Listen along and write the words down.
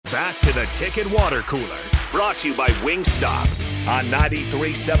Back to the Ticket Water Cooler, brought to you by Wingstop on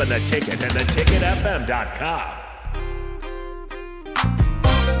 93.7 The Ticket and theticketfm.com.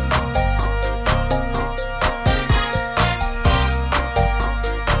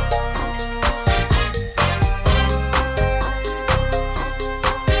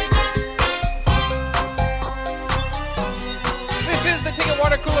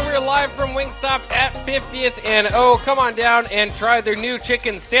 We're live from Wingstop at 50th and come on down and try their new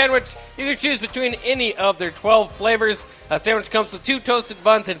chicken sandwich. You can choose between any of their 12 flavors. Sandwich comes with 2 toasted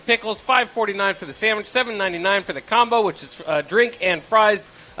buns and pickles, $5.49 for the sandwich, $7.99 for the combo, which is drink and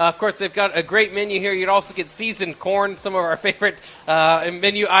fries. Of course, they've got a great menu here. You'd also get seasoned corn, some of our favorite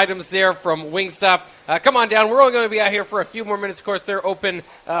menu items there from Wingstop. Come on down. We're only going to be out here for a few more minutes. Of course, they're open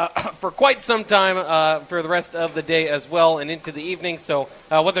for quite some time for the rest of the day as well and into the evening. So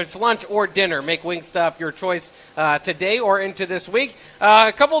whether it's lunch or dinner, make Wingstop your choice today or into this week.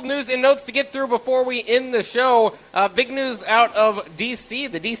 A couple of news and notes to get through before we end the show. Big news out of D.C.,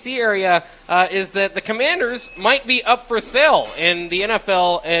 the D.C. area, is that the Commanders might be up for sale, and the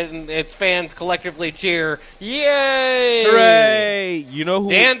NFL and its fans collectively cheer, yay! Hooray! You know who?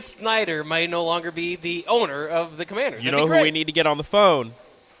 Dan Snyder might no longer be the owner of the Commanders. You know who we need to get on the phone?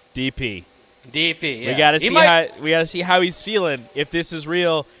 DP. DP, yeah. We gotta see how he's feeling, if this is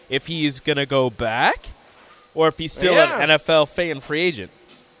real, if he's gonna go back, or if he's still an NFL fan free agent.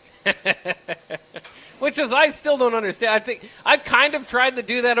 Which is, I still don't understand. I think I've kind of tried to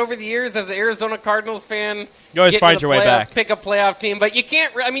do that over the years as an Arizona Cardinals fan. You always find your way back. Pick a playoff team, but you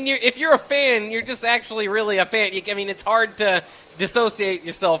can't. I mean, if you're a fan, you're just actually really a fan. I mean, it's hard to dissociate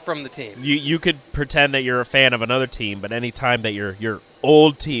yourself from the team. You could pretend that you're a fan of another team, but any time that your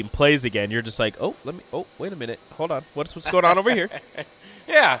old team plays again, you're just like, wait a minute, hold on, what's going on over here?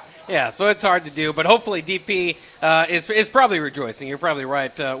 Yeah, so it's hard to do, but hopefully DP is probably rejoicing. You're probably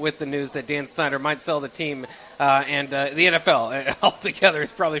right with the news that Dan Snyder might sell the team, and the NFL altogether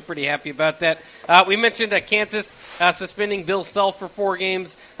is probably pretty happy about that. We mentioned Kansas suspending Bill Self for 4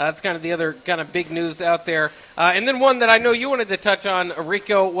 games. That's kind of the other kind of big news out there. And then one that I know you wanted to touch on,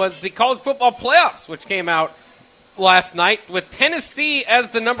 Rico, was the college football playoffs, which came out last night with Tennessee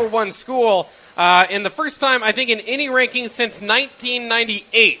as the number 1 school. In the first time, I think, in any ranking since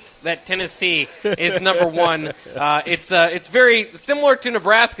 1998 that Tennessee is number 1. It's very similar to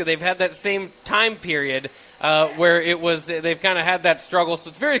Nebraska. They've had that same time period where they've kind of had that struggle. So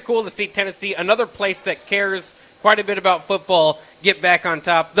it's very cool to see Tennessee, another place that cares quite a bit about football, get back on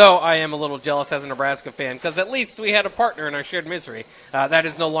top, though I am a little jealous as a Nebraska fan because at least we had a partner in our shared misery. That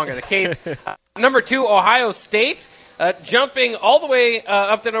is no longer the case. Number 2, Ohio State. Jumping all the way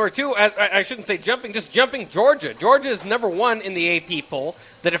up to number 2, I shouldn't say jumping, just jumping Georgia. Georgia is number 1 in the AP poll,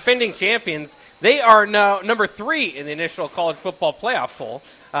 the defending champions. They are now number 3 in the initial college football playoff poll.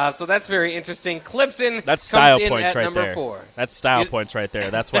 So that's very interesting. Clemson that's style comes in points at right number there. 4. That's style points right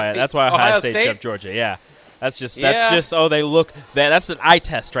there. That's why Ohio State jumped Georgia. Yeah. That's just they look that's an eye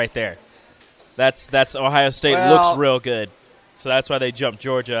test right there. That's Ohio State looks real good. So that's why they jumped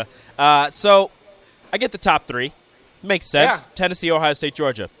Georgia. So I get the top 3. Makes sense. Yeah. Tennessee, Ohio State,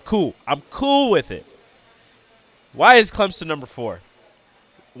 Georgia. Cool. I'm cool with it. Why is Clemson number 4?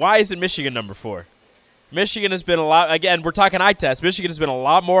 Why isn't Michigan number 4? Michigan has been a lot, again, we're talking eye test. Michigan has been a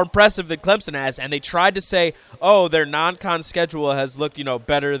lot more impressive than Clemson has, and they tried to say, their non-con schedule has looked,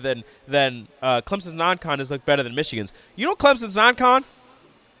 better than Clemson's non-con has looked better than Michigan's. You know Clemson's non-con?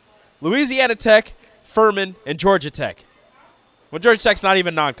 Louisiana Tech, Furman, and Georgia Tech. Well, Georgia Tech's not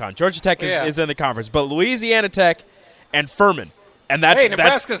even non-con. Georgia Tech is in the conference, but Louisiana Tech and Furman, and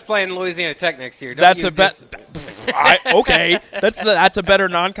Nebraska's playing Louisiana Tech next year. That's a better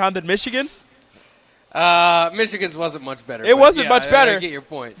non-con than Michigan. Michigan's wasn't much better. It wasn't much better. I get your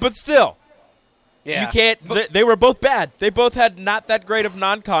point, but still, you can't. They were both bad. They both had not that great of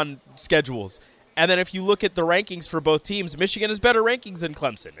non-con schedules. And then if you look at the rankings for both teams, Michigan has better rankings than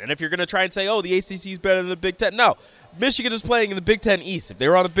Clemson. And if you're going to try and say, the ACC is better than the Big Ten, no. Michigan is playing in the Big Ten East. If they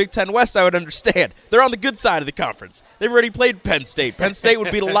were on the Big Ten West, I would understand. They're on the good side of the conference. They've already played Penn State. Penn State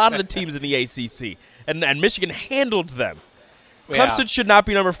would beat a lot of the teams in the ACC. And Michigan handled them. Clemson should not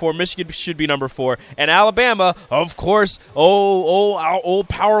be number 4. Michigan should be number 4. And Alabama, of course, old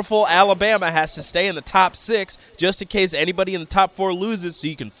powerful Alabama has to stay in the top 6 just in case anybody in the top 4 loses, so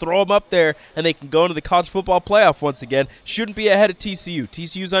you can throw them up there and they can go into the college football playoff once again. Shouldn't be ahead of TCU.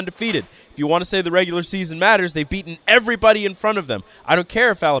 TCU's undefeated. If you want to say the regular season matters, they've beaten everybody in front of them. I don't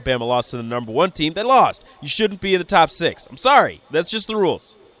care if Alabama lost to the number 1 team. They lost. You shouldn't be in the top 6. I'm sorry. That's just the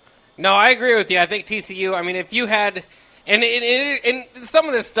rules. No, I agree with you. I think TCU, I mean, if you had And some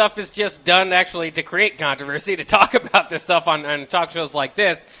of this stuff is just done actually to create controversy, to talk about this stuff on talk shows like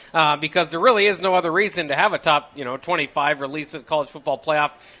this, because there really is no other reason to have a top 25 release of the college football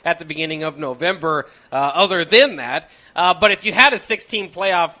playoff at the beginning of November other than that. But if you had a 16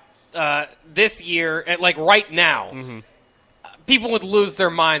 playoff this year, like right now, people would lose their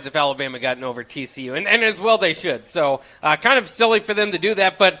minds if Alabama gotten over TCU, and as well they should. So kind of silly for them to do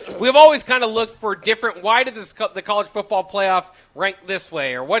that, but we've always kind of looked for different, why did the college football playoff rank this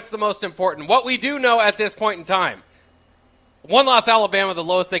way, or what's the most important? What we do know at this point in time, one-loss Alabama, the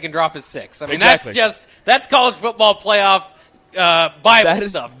lowest they can drop is 6. I mean, Exactly. that's college football playoff Bible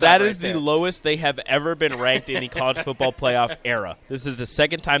stuff. That is the lowest they have ever been ranked in the college football playoff era. This is the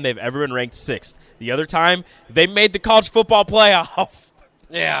second time they've ever been ranked 6th. The other time, they made the college football playoff.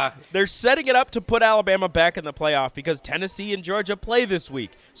 Yeah. They're setting it up to put Alabama back in the playoff because Tennessee and Georgia play this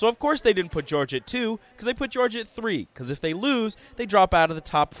week. So, of course, they didn't put Georgia at 2 because they put Georgia at 3. Because if they lose, they drop out of the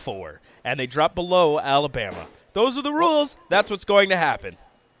top 4. And they drop below Alabama. Those are the rules. That's what's going to happen.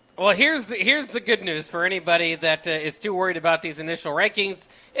 Well, here's the good news for anybody that is too worried about these initial rankings.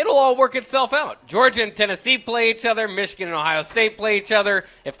 It'll all work itself out. Georgia and Tennessee play each other. Michigan and Ohio State play each other.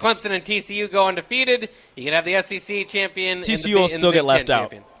 If Clemson and TCU go undefeated, you can have the SEC champion. TCU will still get left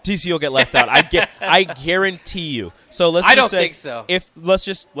out. TCU will get left out. I guarantee you. So let's. I just don't say, think so.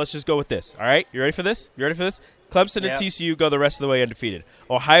 Let's just go with this. All right, you ready for this? Clemson and TCU go the rest of the way undefeated.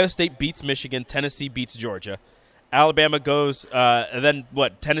 Ohio State beats Michigan. Tennessee beats Georgia. Alabama goes, and then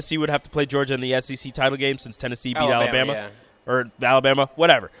what? Tennessee would have to play Georgia in the SEC title game since Tennessee beat Alabama. Yeah. Or Alabama,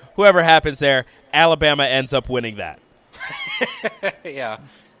 whatever. Whoever happens there, Alabama ends up winning that. Yeah.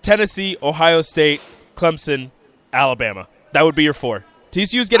 Tennessee, Ohio State, Clemson, Alabama. That would be your 4.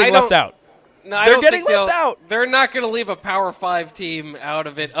 TCU's getting left out. No, I They're don't getting think left out. They're not going to leave a Power 5 team out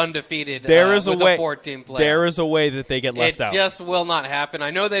of it undefeated. There is a with way. A 4-team playoff. There is a way that they get left out. It just will not happen.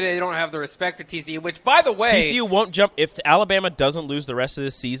 I know that they don't have the respect for TCU, which, by the way, TCU won't jump if Alabama doesn't lose the rest of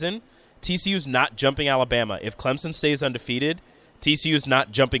this season. TCU's not jumping Alabama. If Clemson stays undefeated, TCU's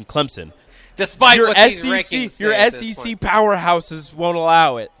not jumping Clemson. Despite Your what these SEC, rankings your say at this SEC point. powerhouses won't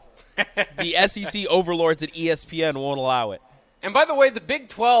allow it. The SEC overlords at ESPN won't allow it. And by the way, the Big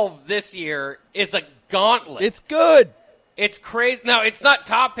 12 this year is a gauntlet. It's good. It's crazy. Now, it's not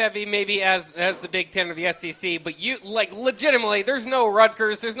top-heavy maybe as the Big 10 or the SEC, but you legitimately, there's no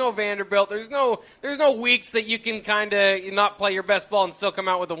Rutgers, there's no Vanderbilt, there's no weeks that you can kind of not play your best ball and still come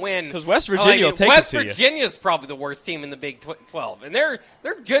out with a win. Because West Virginia will take it West to you. Virginia's probably the worst team in the Big 12, and they're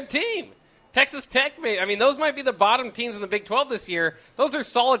a good team. Texas Tech, those might be the bottom teams in the Big 12 this year. Those are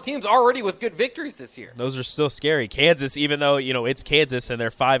solid teams already with good victories this year. Those are still scary. Kansas, even though it's Kansas and they're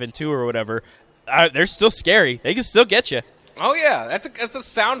 5-2 or whatever, they're still scary. They can still get you. Oh yeah, that's a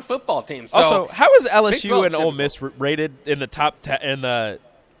sound football team. So, also, how is Big LSU 12's and Ole Miss rated in the top 10?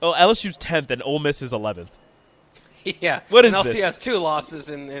 LSU's 10th and Ole Miss is 11th. Yeah. What is and this? LSU has 2 losses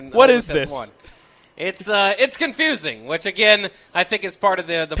and What Ole is Miss has this? 1. It's confusing, which again I think is part of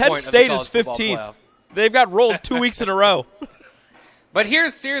the Penn point State of the is college football 15th. playoff. They've got rolled 2 weeks in a row. But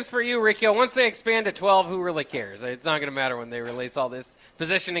here's for you, Riccio. Once they expand to 12, who really cares? It's not going to matter when they release all this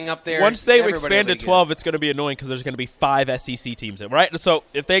positioning up there. Once they Everybody expand will to be 12, it's going to be annoying because there's going to be 5 SEC teams. Right? So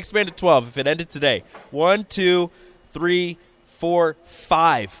if they expand to 12, if it ended today, 1, 2, 3, 4,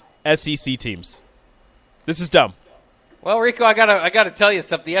 5 SEC teams. This is dumb. Well, Rico, I gotta tell you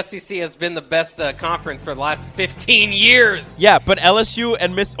something. The SEC has been the best conference for the last 15 years. Yeah, but LSU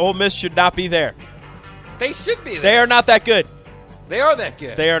and Ole Miss should not be there. They should be there. They are not that good. They are that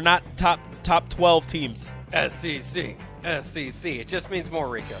good. They are not top 12 teams. SEC. It just means more,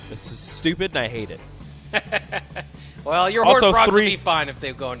 Rico. This is stupid, and I hate it. Well, your Also, Horned Frogs would 3 be fine if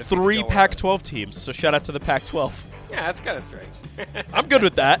they go into 3 Pac-12 teams, so shout out to the Pac-12. Yeah, that's kind of strange. I'm good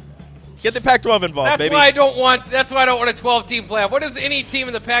with that. Get the Pac-12 involved, That's baby. why I don't want a 12-team playoff. What does any team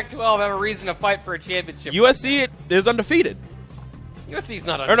in the Pac-12 have a reason to fight for a championship? USC is undefeated. USC's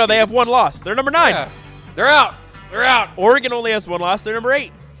not undefeated. Or no, they have 1 loss. They're number 9. Yeah. They're out. Oregon only has 1 loss. They're number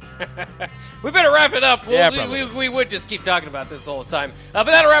 8. We better wrap it up. Yeah, we would just keep talking about this the whole time. But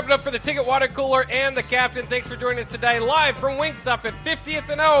that'll wrap it up for the Ticket Water Cooler and the Captain. Thanks for joining us today live from Wingstop at 50th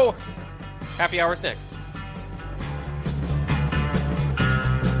and O. Happy Hour's next.